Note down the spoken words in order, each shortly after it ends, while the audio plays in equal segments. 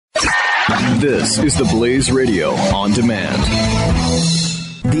This is the Blaze Radio on demand.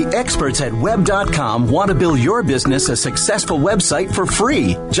 The experts at Web.com want to build your business a successful website for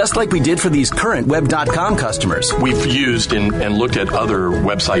free, just like we did for these current Web.com customers. We've used and looked at other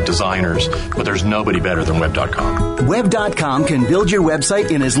website designers, but there's nobody better than Web.com. Web.com can build your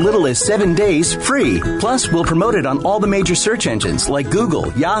website in as little as 7 days free. Plus, we'll promote it on all the major search engines like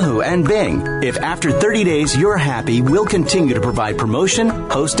Google, Yahoo, and Bing. If after 30 days you're happy, we'll continue to provide promotion,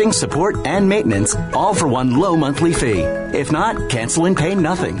 hosting, support, and maintenance, all for one low monthly fee. If not, cancel and pay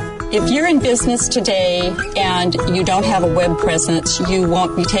nothing. If you're in business today and you don't have a web presence, you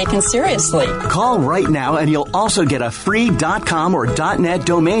won't be taken seriously. Call right now and you'll also get a free .com or .net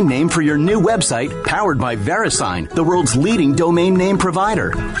domain name for your new website powered by VeriSign, the world's leading domain name provider.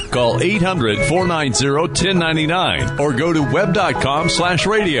 Call 800-490-1099 or go to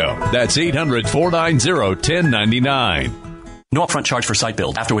web.com/radio. That's 800-490-1099. No upfront charge for site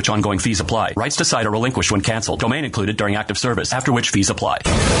build, after which ongoing fees apply. Rights to site are relinquished when canceled. Domain included during active service, after which fees apply.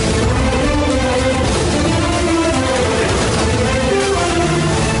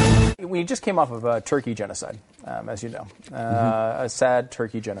 We just came off of a Turkey genocide, as you know. A sad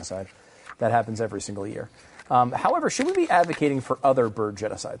Turkey genocide that happens every single year. However, should we be advocating for other bird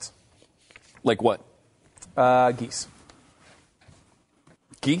genocides? Like what? Geese.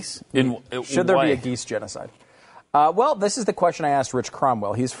 Geese? Should there be a geese genocide? Well, this is the question I asked Rich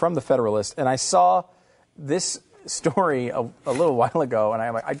Cromwell. He's from The Federalist, and I saw this story a little while ago, and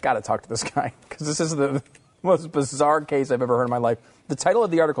I'm like, I got to talk to this guy, because this is the most bizarre case I've ever heard in my life. The title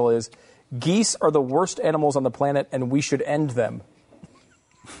of the article is, "Geese are the worst animals on the planet, and we should end them."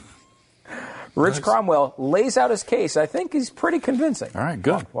 Rich Cromwell lays out his case. I think he's pretty convincing. All right,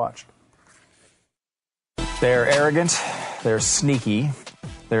 good. Watch. They're arrogant. They're sneaky.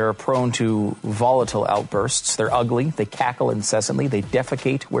 They're prone to volatile outbursts. They're ugly. They cackle incessantly. They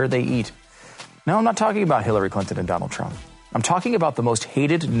defecate where they eat. No, I'm not talking about Hillary Clinton and Donald Trump. I'm talking about the most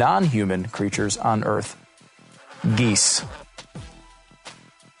hated non-human creatures on Earth. Geese.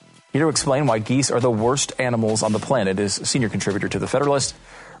 Here to explain why geese are the worst animals on the planet is senior contributor to The Federalist,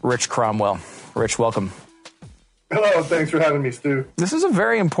 Rich Cromwell. Rich, welcome. Hello, thanks for having me, Stu. This is a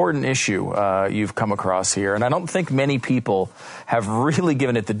very important issue you've come across here, and I don't think many people have really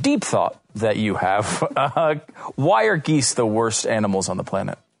given it the deep thought that you have. Why are geese the worst animals on the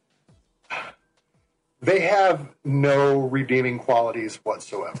planet? They have no redeeming qualities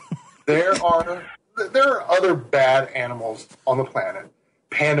whatsoever. There are other bad animals on the planet,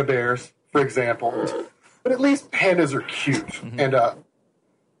 panda bears, for example, but at least pandas are cute, and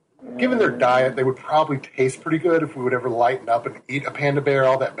given their diet, they would probably taste pretty good if we would ever lighten up and eat a panda bear.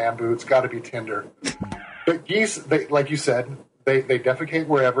 All that bamboo, it's got to be tender. But geese, like you said, they defecate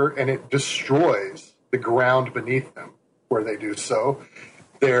wherever, and it destroys the ground beneath them where they do so.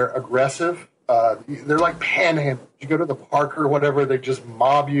 They're aggressive. They're like panhandlers. You go to the park or whatever, they just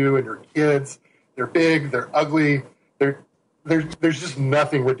mob you and your kids. They're big. They're ugly. There's just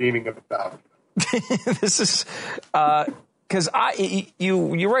nothing redeeming about them. This is... Because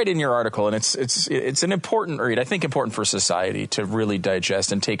you write in your article, and it's an important read. I think important for society to really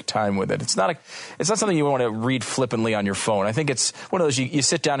digest and take time with it. It's not something you want to read flippantly on your phone. I think it's one of those you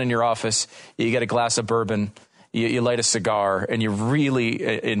sit down in your office, you get a glass of bourbon, you light a cigar, and you really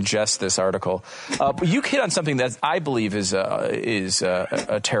ingest this article. But you hit on something that I believe is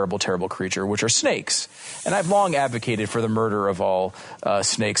a terrible, terrible creature, which are snakes. And I've long advocated for the murder of all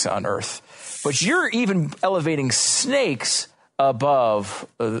snakes on Earth. But you're even elevating snakes above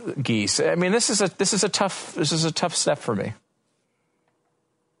geese. I mean, this is a tough step for me.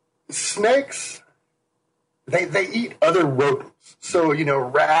 Snakes, they eat other rodents. So,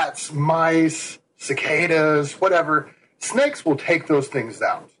 rats, mice, cicadas, whatever. Snakes will take those things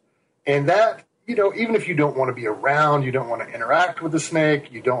out. And that, even if you don't want to be around, you don't want to interact with the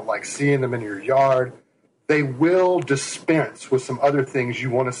snake, you don't like seeing them in your yard, they will dispense with some other things you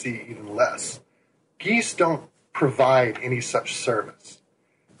want to see even less. Geese don't provide any such service.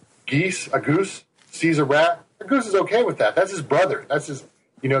 A goose sees a rat. A goose is okay with that. That's his brother. That's his.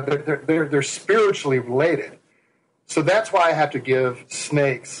 They're spiritually related. So that's why I have to give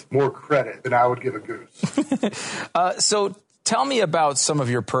snakes more credit than I would give a goose. So tell me about some of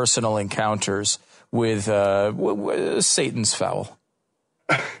your personal encounters with Satan's fowl.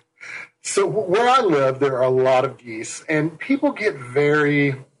 So where I live, there are a lot of geese, and people get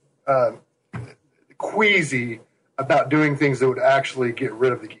very queasy about doing things that would actually get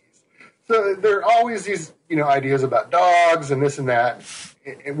rid of the geese. So there are always these, ideas about dogs and this and that,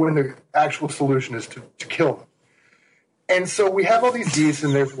 and when the actual solution is to kill them. And so we have all these geese,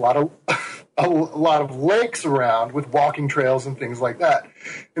 and there's a lot of a lot of lakes around with walking trails and things like that.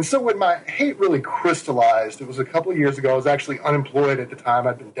 And so when my hate really crystallized, it was a couple of years ago. I was actually unemployed at the time.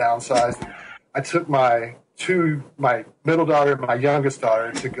 I'd been downsized. I took my middle daughter and my youngest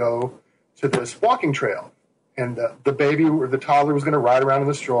daughter to go to this walking trail. And the baby or the toddler was going to ride around in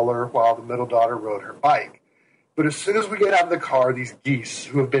the stroller while the middle daughter rode her bike. But as soon as we get out of the car, these geese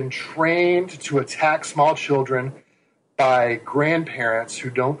who have been trained to attack small children by grandparents who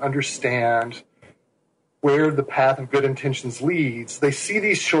don't understand where the path of good intentions leads, they see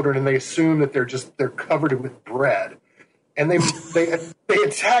these children and they assume that they're covered with bread. And they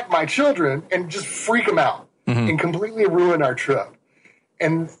attack my children and just freak them out and completely ruin our trip.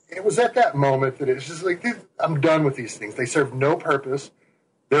 And it was at that moment that it's just like, I'm done with these things. They serve no purpose.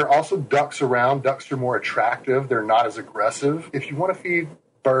 There are also ducks around. Ducks are more attractive. They're not as aggressive. If you want to feed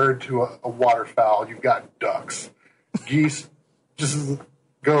bird to a waterfowl, you've got ducks. Geese, just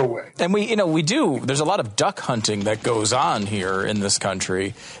go away. And there's a lot of duck hunting that goes on here in this country.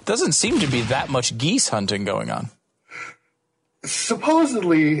 It doesn't seem to be that much geese hunting going on.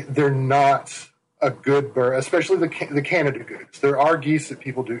 Supposedly, they're not a good bird, especially the Canada goose. There are geese that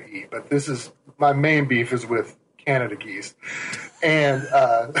people do eat, but my main beef is with Canada geese. And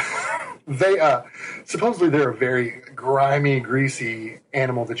supposedly they're a very grimy, greasy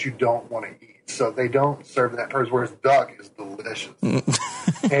animal that you don't want to eat. So they don't serve that purpose, whereas duck is delicious.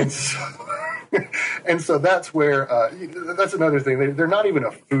 and so that's where, that's another thing. They're not even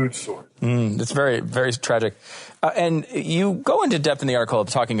a food source. It's very, very tragic. And you go into depth in the article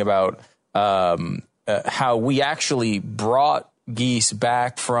talking about how we actually brought geese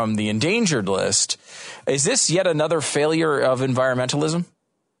back from the endangered list. Is this yet another failure of environmentalism?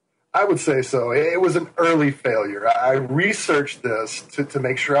 I would say so. It was an early failure. I researched this to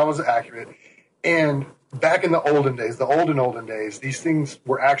make sure I was accurate. And back in the olden days, these things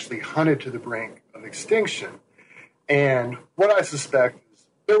were actually hunted to the brink of extinction. And what I suspect is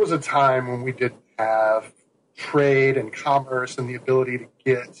there was a time when we didn't have trade and commerce and the ability to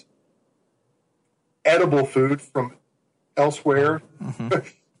get edible food from elsewhere.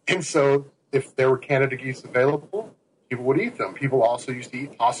 And so if there were Canada geese available, people would eat them. People also used to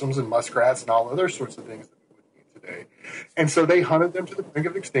eat possums and muskrats and all other sorts of things that we would eat today. And so they hunted them to the brink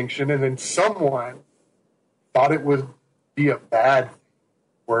of extinction, and then someone thought it would be a bad thing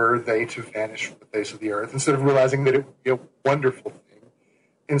were they to vanish from the face of the earth, instead of realizing that it would be a wonderful thing.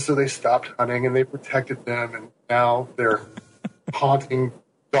 And so they stopped hunting and they protected them, and now they're haunting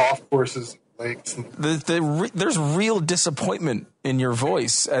golf courses. There's real disappointment in your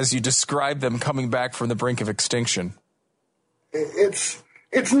voice as you describe them coming back from the brink of extinction. It's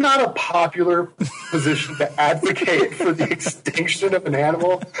not a popular position to advocate for the extinction of an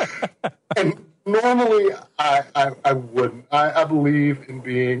animal. And normally I wouldn't. I believe in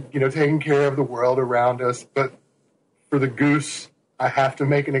being, taking care of the world around us. But for the goose, I have to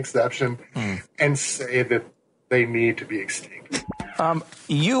make an exception and say that they need to be extinct.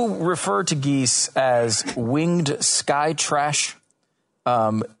 You refer to geese as winged sky trash,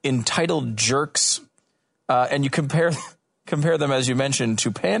 entitled jerks, and you compare them, as you mentioned, to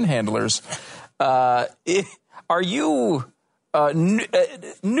panhandlers. Are you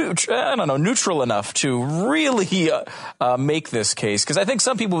neutral enough to really make this case? Because I think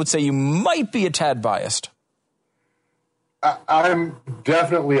some people would say you might be a tad biased. I'm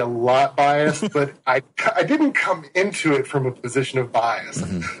definitely a lot biased, but I didn't come into it from a position of bias.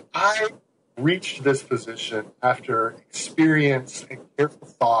 I reached this position after experience and careful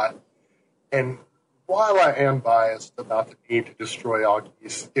thought. And while I am biased about the need to destroy all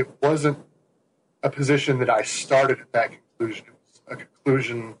geese, it wasn't a position that I started at that conclusion. It was a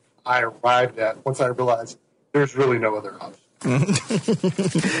conclusion I arrived at once I realized there's really no other option.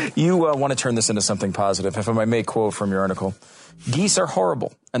 You want to turn this into something positive. If I may quote from your article, geese are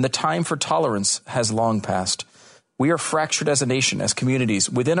horrible, and the time for tolerance has long passed. We are fractured as a nation, as communities,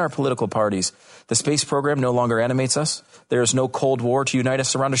 within our political parties. The space program no longer animates us. There is no Cold War to unite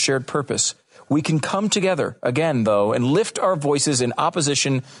us around a shared purpose. We can come together again, though, and lift our voices in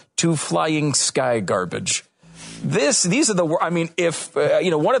opposition to flying sky garbage. These are if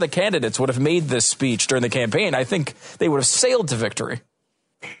one of the candidates would have made this speech during the campaign, I think they would have sailed to victory.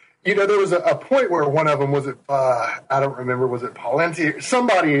 There was a point where one of them was I don't remember, was it Pawlenty?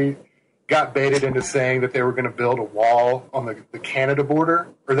 Somebody got baited into saying that they were going to build a wall on the Canada border,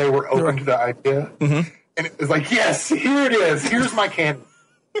 or they were open to the idea. And it was like, yes, here it is. Here's my candidate.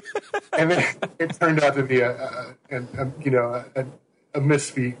 And then it turned out to be a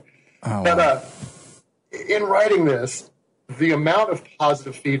misspeak. Oh, but wow. In writing this, the amount of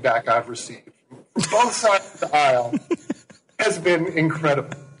positive feedback I've received from both sides of the aisle has been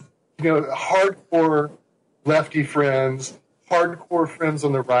incredible. hardcore lefty friends, hardcore friends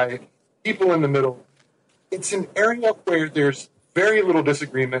on the right, people in the middle. It's an area where there's very little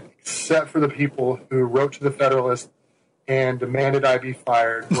disagreement except for the people who wrote to the Federalist and demanded I be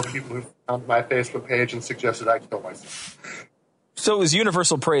fired, or people who found my Facebook page and suggested I kill myself. So it was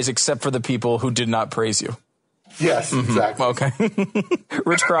universal praise except for the people who did not praise you. Yes, exactly. Okay.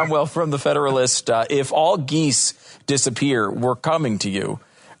 Rich Cromwell from the Federalist. If all geese disappear, we're coming to you,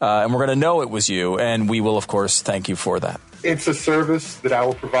 and we're going to know it was you, and we will, of course, thank you for that. It's a service that I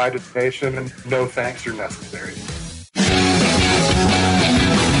will provide to the nation, and no thanks are necessary.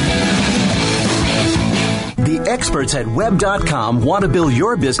 The experts at Web.com want to build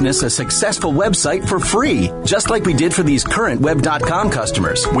your business a successful website for free, just like we did for these current Web.com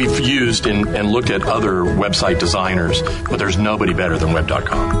customers. We've used and looked at other website designers, but there's nobody better than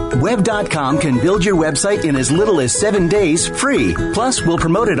Web.com. Web.com can build your website in as little as 7 days free. Plus, we'll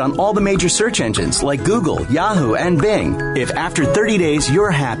promote it on all the major search engines like Google, Yahoo, and Bing. If after 30 days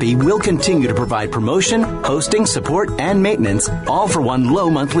you're happy, we'll continue to provide promotion, hosting, support, and maintenance, all for one low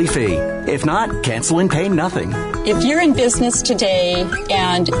monthly fee. If not, cancel and pay nothing. If you're in business today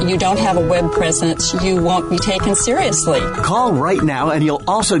and you don't have a web presence, you won't be taken seriously. Call right now and you'll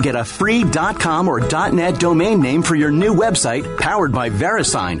also get a free .com or .net domain name for your new website powered by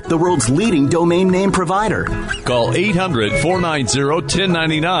VeriSign, the world's leading domain name provider. Call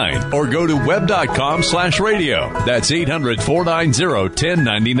 800-490-1099 or go to web.com/radio. That's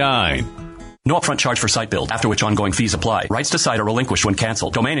 800-490-1099. No upfront charge for site build, after which ongoing fees apply. Rights to site are relinquished when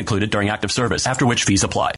canceled. Domain included during active service, after which fees apply.